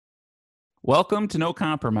Welcome to No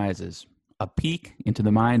Compromises, a peek into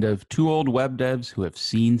the mind of two old web devs who have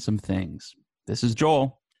seen some things. This is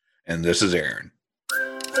Joel. And this is Aaron.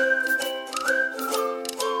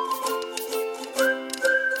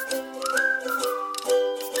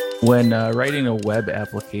 When writing a web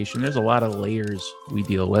application, there's a lot of layers we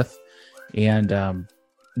deal with. And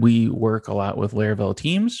we work a lot with Laravel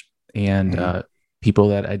teams and people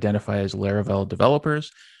that identify as Laravel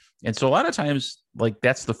developers. And so a lot of times, like,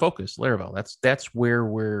 that's the focus, Laravel. That's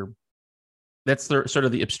where that's the sort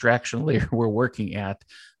of the abstraction layer we're working at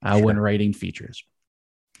when writing features.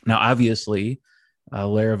 Now, obviously,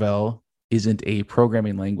 Laravel isn't a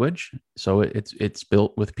programming language, so it's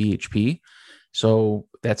built with PHP. So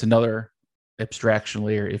that's another abstraction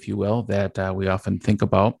layer, if you will, that we often think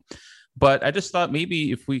about. But I just thought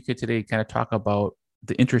maybe if we could today kind of talk about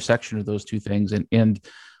the intersection of those two things and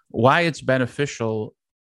why it's beneficial,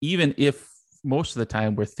 even if most of the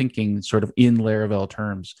time we're thinking sort of in Laravel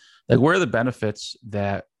terms. Like, where are the benefits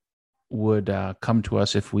that would come to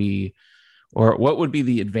us if we, or what would be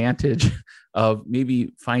the advantage of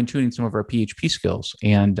maybe fine-tuning some of our PHP skills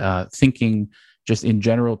and thinking just in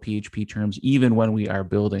general PHP terms, even when we are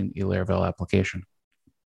building a Laravel application?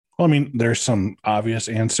 Well, I mean, there's some obvious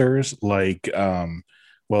answers like,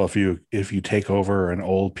 well, if you take over an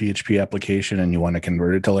old PHP application and you want to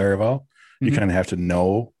convert it to Laravel, you kind of have to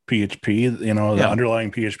know PHP, the underlying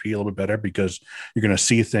PHP a little bit better, because you're going to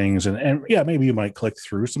see things and yeah, maybe you might click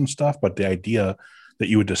through some stuff, but the idea that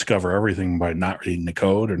you would discover everything by not reading the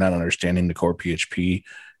code or not understanding the core PHP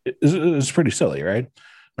is pretty silly, right?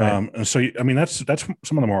 And so, I mean, that's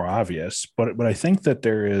some of the more obvious, but I think that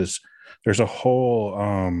there's a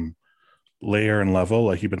whole layer and level,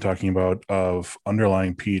 like you've been talking about, of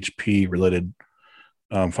underlying PHP related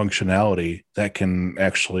functionality that can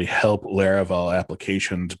actually help Laravel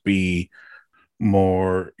applications be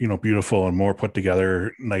more, beautiful and more put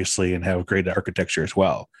together nicely and have great architecture as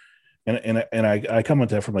well. And I come at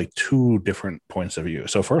that from like two different points of view.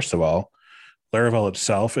 So first of all, Laravel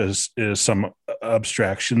itself is some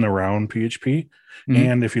abstraction around PHP.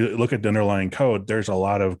 And if you look at the underlying code, there's a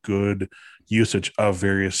lot of good usage of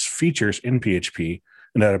various features in PHP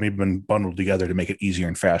and that have maybe been bundled together to make it easier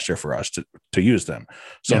and faster for us to use them.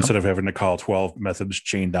 So instead of having to call 12 methods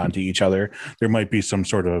chained onto each other, there might be some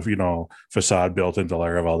sort of, facade built into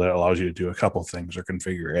Laravel that allows you to do a couple things or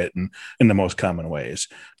configure it in the most common ways.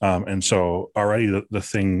 And so already the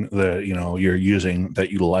thing that, you're using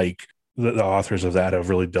that you like, the authors of that have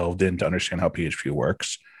really delved in to understand how PHP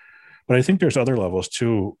works. But I think there's other levels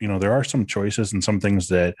too. There are some choices and some things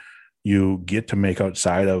that you get to make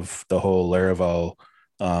outside of the whole Laravel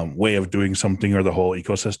way of doing something or the whole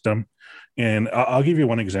ecosystem. And I'll give you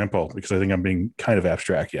one example because I think I'm being kind of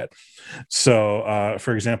abstract yet. So,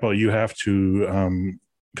 for example, you have to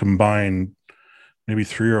combine maybe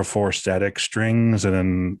 3 or 4 static strings and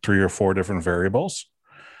then 3 or 4 different variables.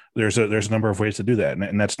 There's a number of ways to do that,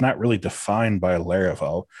 and that's not really defined by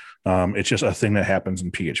Laravel. It's just a thing that happens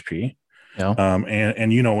in PHP. Yeah.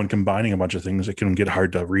 And when combining a bunch of things, it can get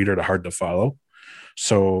hard to read or hard to follow.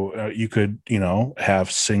 So you could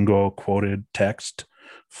have single quoted text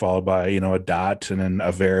followed by a dot and then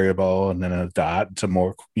a variable and then a dot to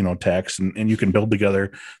more text, and you can build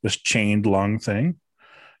together this chained long thing.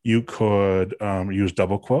 You could use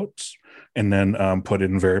double quotes and then put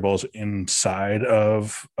in variables inside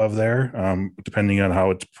of there. Depending on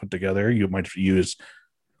how it's put together, you might use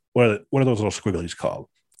what are those little squigglies called?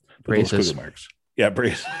 Braces. Squiggle marks. Yeah,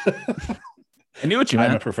 brace. I knew what you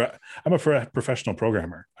meant. I'm a professional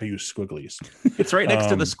programmer. I use squigglies. It's right next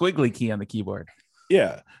to the squiggly key on the keyboard.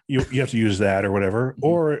 Yeah, you have to use that or whatever.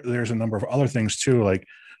 Or there's a number of other things too, like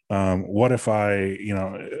what if I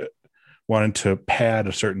wanted to pad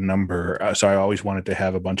a certain number, so I always wanted to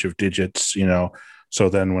have a bunch of digits, so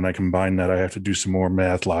then when I combine that, I have to do some more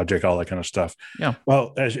math, logic, all that kind of stuff. Yeah.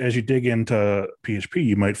 Well, as you dig into PHP,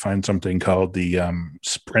 you might find something called the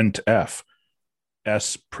sprintf,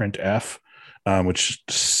 sprintf, which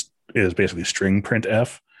is basically string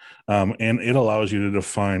printf, and it allows you to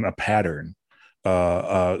define a pattern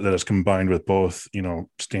that is combined with both,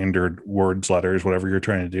 standard words, letters, whatever you're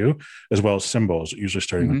trying to do, as well as symbols, usually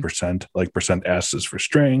starting with percent, like %s is for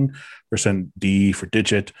string, %d for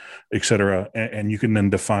digit, etc. And you can then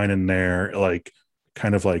define in there like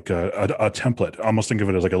kind of like a template. Almost think of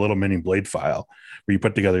it as like a little mini blade file where you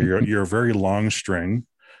put together your very long string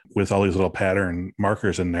with all these little pattern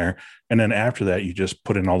markers in there. And then after that, you just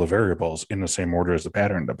put in all the variables in the same order as the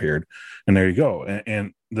pattern appeared. And there you go.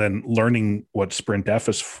 And then learning what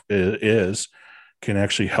sprintf is can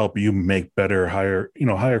actually help you make better,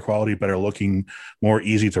 higher quality, better looking, more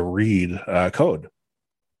easy to read code.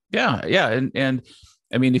 Yeah, and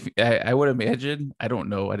I mean, if I would imagine, I don't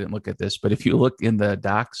know, I didn't look at this, but if you look in the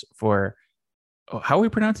docs for how are we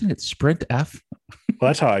pronouncing it, Sprint F? Well,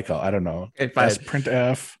 that's how I call it. I don't know. Okay, fine. Print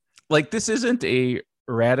F. Like this isn't a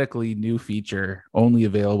radically new feature only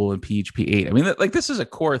available in PHP 8. I mean, like this is a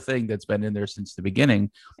core thing that's been in there since the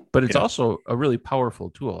beginning, but it's also a really powerful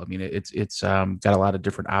tool. I mean, it's got a lot of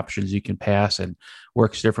different options you can pass and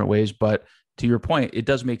works different ways. But to your point, it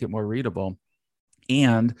does make it more readable.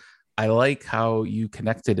 And I like how you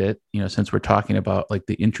connected it, since we're talking about like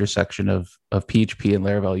the intersection of PHP and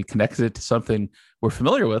Laravel, you connected it to something we're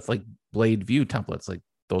familiar with, like Blade View templates. Like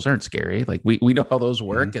those aren't scary. Like we know how those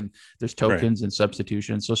work, and there's tokens and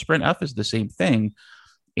substitutions. So Sprint F is the same thing.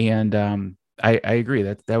 And I agree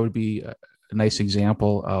that would be a nice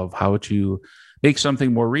example of how to make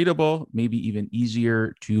something more readable, maybe even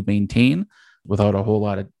easier to maintain without a whole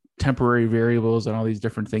lot of temporary variables and all these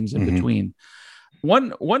different things in between.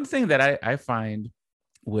 One thing that I find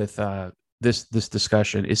with this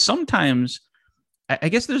discussion is sometimes I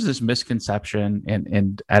guess there's this misconception,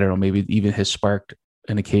 and I don't know, maybe even has sparked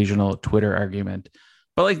an occasional Twitter argument,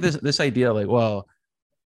 but like this idea, like, well,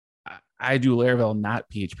 I do Laravel, not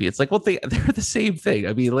PHP. It's like, well, they're the same thing.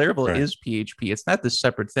 I mean, Laravel is PHP. It's not this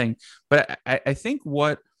separate thing. But I think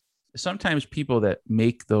what sometimes people that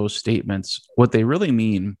make those statements, what they really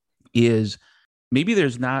mean is maybe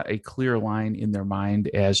there's not a clear line in their mind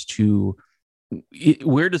as to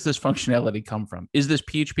where does this functionality come from? Is this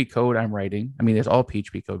PHP code I'm writing? I mean, it's all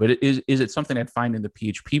PHP code, but is it something I'd find in the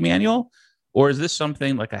PHP manual? Or is this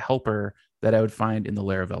something like a helper that I would find in the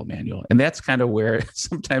Laravel manual? And that's kind of where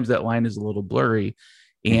sometimes that line is a little blurry.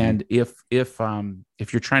 And if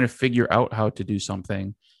you're trying to figure out how to do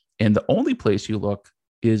something, and the only place you look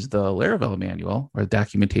is the Laravel manual or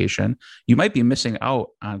documentation, you might be missing out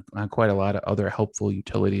on quite a lot of other helpful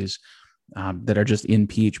utilities that are just in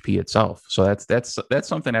PHP itself. So that's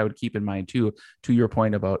something I would keep in mind too. To your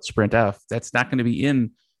point about Sprint F, that's not going to be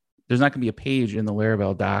in. There's not going to be a page in the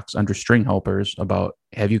Laravel docs under string helpers about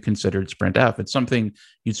have you considered Sprint F. It's something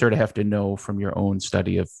you sort of have to know from your own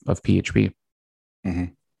study of PHP.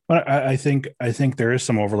 But I think there is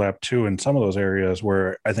some overlap too in some of those areas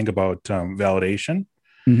where I think about validation.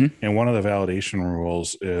 And one of the validation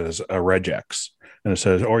rules is a regex, and it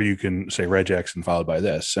says, or you can say regex and followed by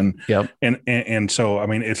this. And so, I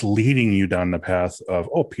mean, it's leading you down the path of,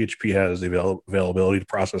 PHP has the availability to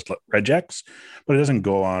process regex, but it doesn't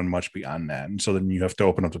go on much beyond that. And so then you have to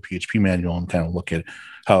open up the PHP manual and kind of look at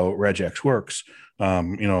how regex works.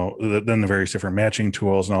 Then the various different matching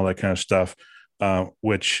tools and all that kind of stuff,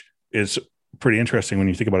 which is pretty interesting when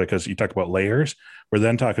you think about it, because you talk about layers. We're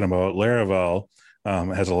then talking about Laravel.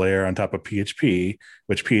 Has a layer on top of PHP,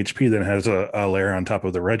 which PHP then has a layer on top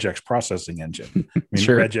of the regex processing engine. I mean,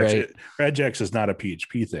 regex is not a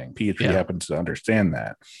PHP thing. PHP happens to understand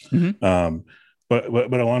that. But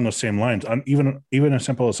along those same lines, even as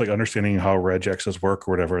simple as like understanding how regexes work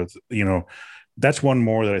or whatever, that's one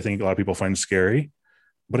more that I think a lot of people find scary.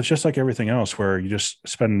 But it's just like everything else, where you just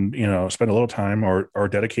spend a little time or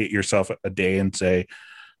dedicate yourself a day and say,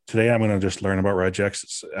 today I'm going to just learn about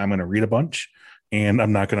regex. I'm going to read a bunch. And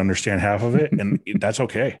I'm not going to understand half of it, and that's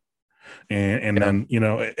okay. And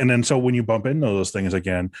then so when you bump into those things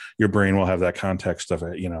again, your brain will have that context of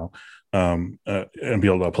it, and be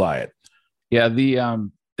able to apply it. Yeah, the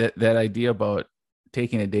that idea about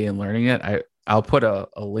taking a day and learning it, I'll put a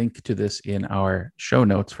link to this in our show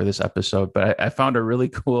notes for this episode. But I found a really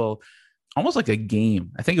cool, almost like a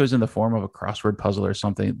game. I think it was in the form of a crossword puzzle or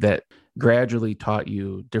something that gradually taught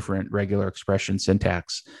you different regular expression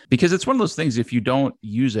syntax, because it's one of those things, if you don't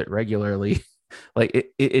use it regularly,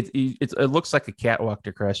 like it looks like a cat walked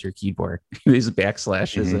across your keyboard, these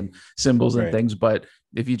backslashes and symbols and things. But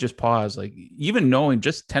if you just pause, like even knowing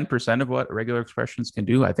just 10% of what regular expressions can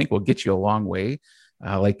do, I think will get you a long way.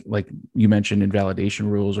 Like you mentioned in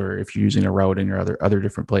validation rules, or if you're using a routing or other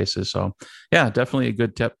different places. So yeah, definitely a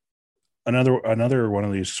good tip. Another one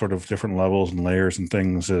of these sort of different levels and layers and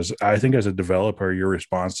things is, I think as a developer, you're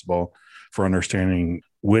responsible for understanding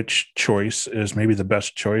which choice is maybe the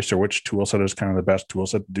best choice, or which tool set is kind of the best tool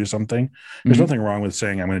set to do something. There's nothing wrong with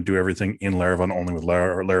saying I'm going to do everything in Laravel and only with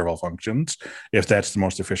Laravel functions, if that's the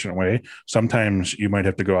most efficient way. Sometimes you might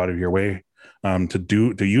have to go out of your way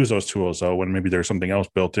to use those tools, though, when maybe there's something else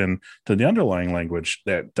built in to the underlying language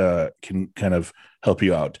that can kind of help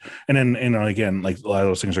you out. And then, again, like a lot of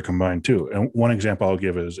those things are combined too. And one example I'll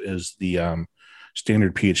give is the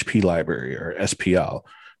standard PHP library, or SPL.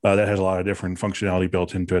 That has a lot of different functionality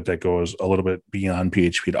built into it that goes a little bit beyond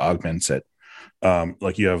PHP to augment it.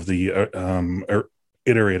 Like you have the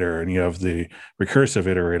iterator, and you have the recursive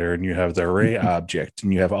iterator, and you have the array object,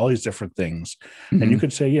 and you have all these different things. Mm-hmm. And you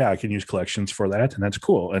could say, yeah, I can use collections for that, and that's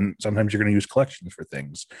cool. And sometimes you're going to use collections for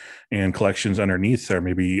things, and collections underneath are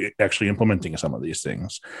maybe actually implementing some of these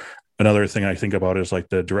things. Another thing I think about is like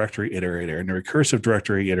the directory iterator and the recursive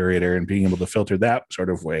directory iterator, and being able to filter that sort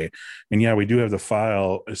of way. And yeah, we do have the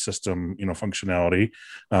file system, functionality.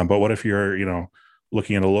 But what if you're,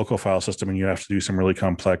 looking at a local file system and you have to do some really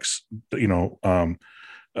complex,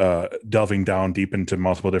 delving down deep into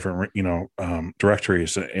multiple different,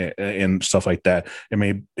 directories and stuff like that. It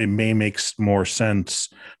may make more sense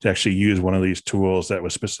to actually use one of these tools that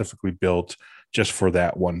was specifically built just for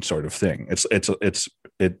that one sort of thing.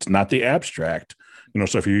 It's not the abstract,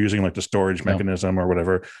 so if you're using like the storage mechanism or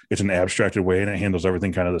whatever, it's an abstracted way and it handles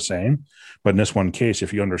everything kind of the same. But in this one case,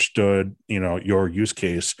 if you understood, your use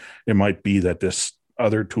case, it might be that this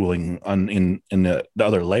other tooling in the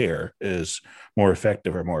other layer is more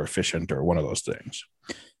effective or more efficient or one of those things.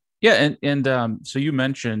 Yeah. And so you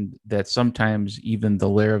mentioned that sometimes even the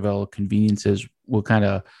Laravel conveniences will kind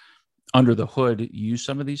of under the hood use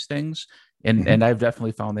some of these things. And I've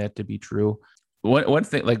definitely found that to be true. One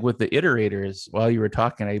thing, like with the iterators, while you were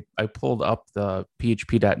talking, I pulled up the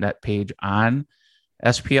php.net page on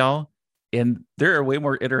SPL, and there are way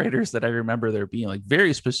more iterators that I remember there being, like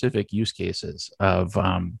very specific use cases of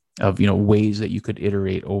ways that you could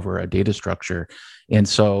iterate over a data structure. And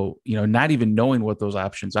so, not even knowing what those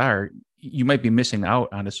options are, you might be missing out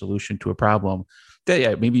on a solution to a problem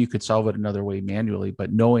that maybe you could solve it another way manually,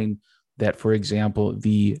 but knowing that, for example,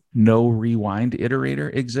 the no rewind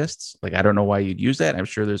iterator exists. Like, I don't know why you'd use that. I'm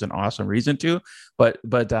sure there's an awesome reason to, but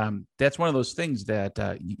that's one of those things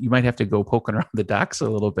that you might have to go poking around the docs a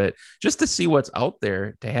little bit just to see what's out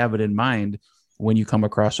there, to have it in mind when you come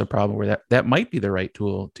across a problem where that might be the right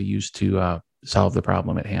tool to use to solve the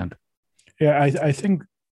problem at hand. Yeah, I think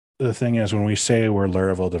the thing is, when we say we're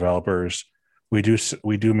Laravel developers, we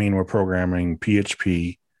do mean we're programming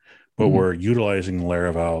PHP, but we're utilizing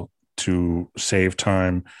Laravel to save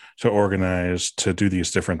time, to organize, to do these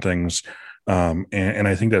different things. And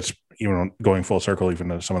I think that's, going full circle, even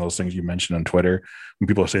to some of those things you mentioned on Twitter, when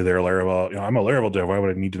people say they're Laravel, I'm a Laravel dev, why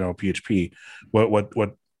would I need to know PHP?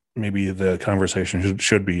 What maybe the conversation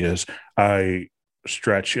should be is, I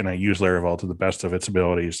stretch and I use Laravel to the best of its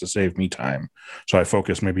abilities to save me time. So I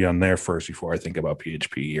focus maybe on there first before I think about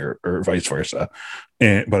PHP or vice versa.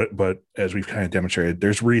 But as we've kind of demonstrated,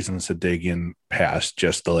 there's reasons to dig in past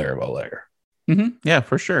just the Laravel layer. Yeah,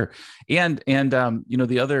 for sure. And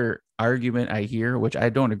the other argument I hear, which I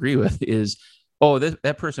don't agree with, is,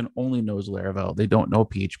 that person only knows Laravel, they don't know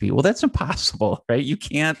PHP. Well, that's impossible, right? You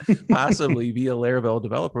can't possibly be a Laravel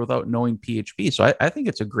developer without knowing PHP. So I think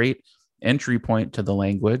it's a great entry point to the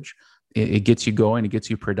language. It gets you going, it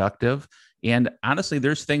gets you productive. And honestly,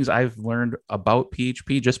 there's things I've learned about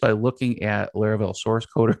PHP just by looking at Laravel source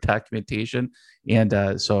code or documentation.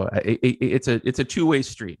 And so it's a two-way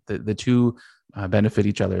street. The two benefit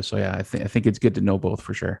each other. So yeah, I think it's good to know both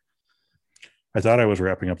for sure. I thought I was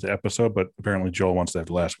wrapping up the episode, but apparently Joel wants to have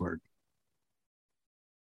the last word.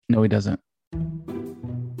 No, he doesn't.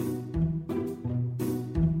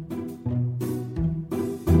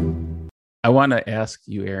 I want to ask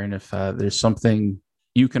you, Aaron, if there's something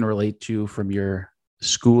you can relate to from your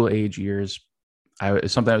school age years.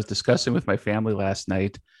 Something I was discussing with my family last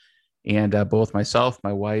night, and both myself,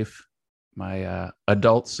 my wife, my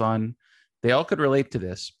adult son, they all could relate to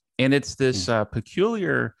this. And it's this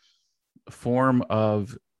peculiar form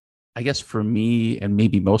of, I guess for me and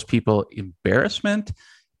maybe most people, embarrassment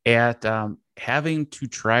at having to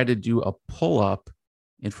try to do a pull-up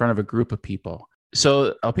in front of a group of people.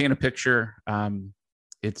 So I'll paint a picture.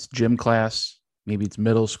 It's gym class, maybe it's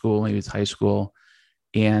middle school, maybe it's high school.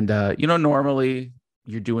 And, normally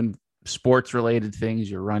you're doing sports related things.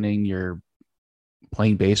 You're running, you're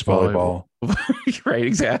playing baseball. Volleyball. Right,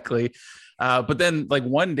 exactly. But then like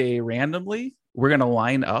one day randomly, we're going to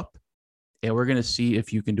line up and we're going to see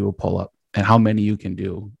if you can do a pull-up and how many you can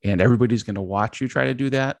do. And everybody's going to watch you try to do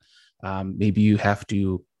that. Maybe you have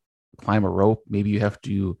to climb a rope. Maybe you have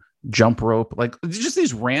to jump rope, like just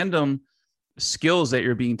these random skills that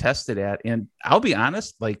you're being tested at. And I'll be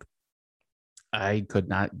honest, like I could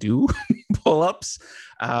not do pull-ups.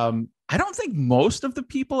 I don't think most of the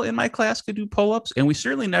people in my class could do pull-ups. And we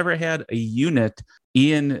certainly never had a unit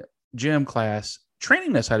in gym class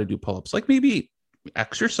training us how to do pull-ups, like maybe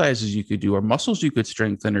exercises you could do or muscles you could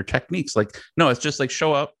strengthen or techniques. Like, no, it's just like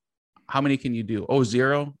show up. How many can you do? Oh,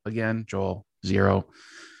 0 again, Joel, 0.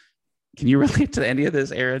 Can you relate to any of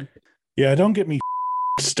this, Aaron? Yeah, don't get me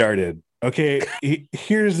started Okay,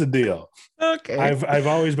 here's the deal. Okay. I've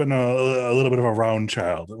always been a little bit of a round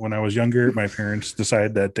child. When I was younger, my parents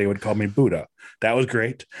decided that they would call me Buddha. That was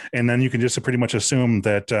great. And then you can just pretty much assume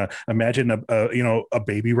that imagine a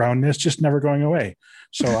baby roundness just never going away.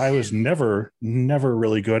 So I was never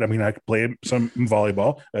really good. I mean, I played some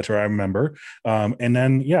volleyball. That's where I remember. And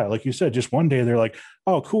then, yeah, like you said, just one day they're like,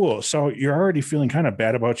 oh, cool. So you're already feeling kind of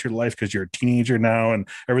bad about your life because you're a teenager now and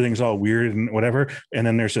everything's all weird and whatever. And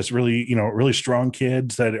then there's this really strong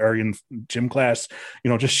kids that are in gym class,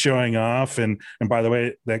 just showing off. And by the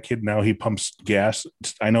way, that kid now, he pumps gas.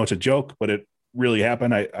 I know it's a joke, but it really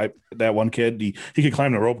happened. I that one kid, he could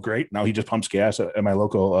climb the rope great. Now he just pumps gas at my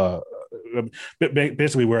local,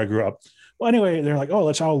 basically where I grew up. Well, anyway, they're like, oh,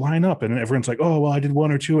 let's all line up. And everyone's like, oh, well, I did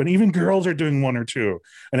 1 or 2. And even girls are doing 1 or 2.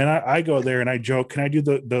 And then I go there and I joke, can I do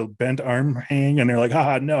the bent arm hang? And they're like,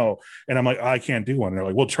 haha, no. And I'm like, I can't do one. And they're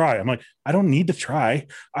like, well, try. I'm like, I don't need to try.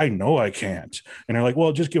 I know I can't. And they're like,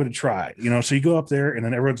 well, just give it a try. So you go up there and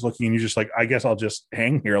then everyone's looking and you're just like, I guess I'll just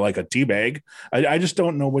hang here like a tea bag. I just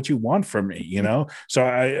don't know what you want from me, So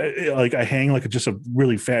I hang like just a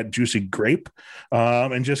really fat, juicy grape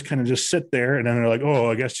and just kind of just sit there. And then they're like, oh,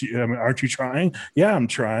 I guess aren't you trying? Yeah, I'm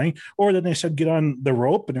trying. Or then they said, get on the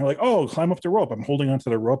rope. And they're like, oh, climb up the rope. I'm holding onto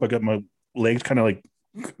the rope. I got my legs kind of like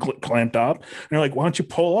clamped up. And they're like, why don't you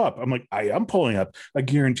pull up? I'm like, I am pulling up. I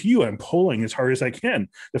guarantee you I'm pulling as hard as I can.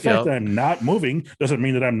 The fact that I'm not moving doesn't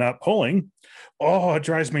mean that I'm not pulling. Oh, it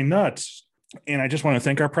drives me nuts. And I just want to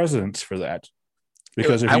thank our presidents for that.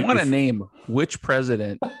 Because I want to name which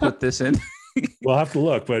president put this in. We'll have to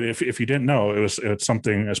look, but if you didn't know, it's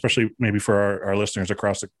something, especially maybe for our listeners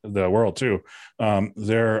across the world too.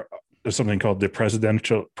 There is something called the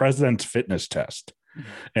president's fitness test,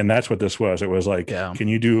 and that's what this was. It was like, can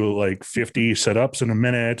you do like 50 sit-ups in a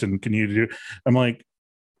minute? And can you do? I'm like,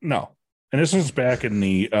 no. And this was back in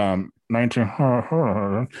the 19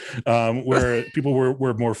 where people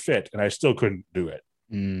were more fit, and I still couldn't do it.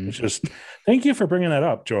 It's just, thank you for bringing that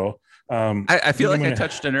up, Joel. I feel like I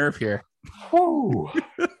touched a nerve here. Oh,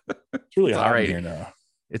 it's really hot right here now.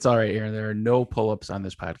 It's all right, Aaron. There are no pull-ups on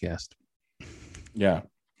this podcast. Yeah.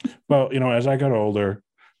 Well, as I got older,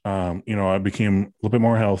 I became a little bit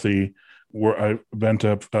more healthy. I went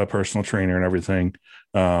to a personal trainer and everything.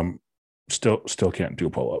 Still can't do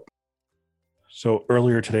a pull-up. So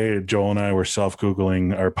earlier today, Joel and I were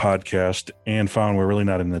self-Googling our podcast and found we're really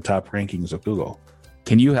not in the top rankings of Google.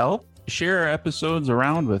 Can you help? Share our episodes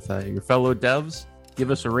around with your fellow devs. Give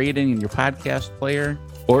us a rating in your podcast player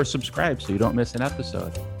or subscribe so you don't miss an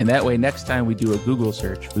episode. And that way, next time we do a Google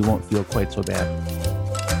search, we won't feel quite so bad.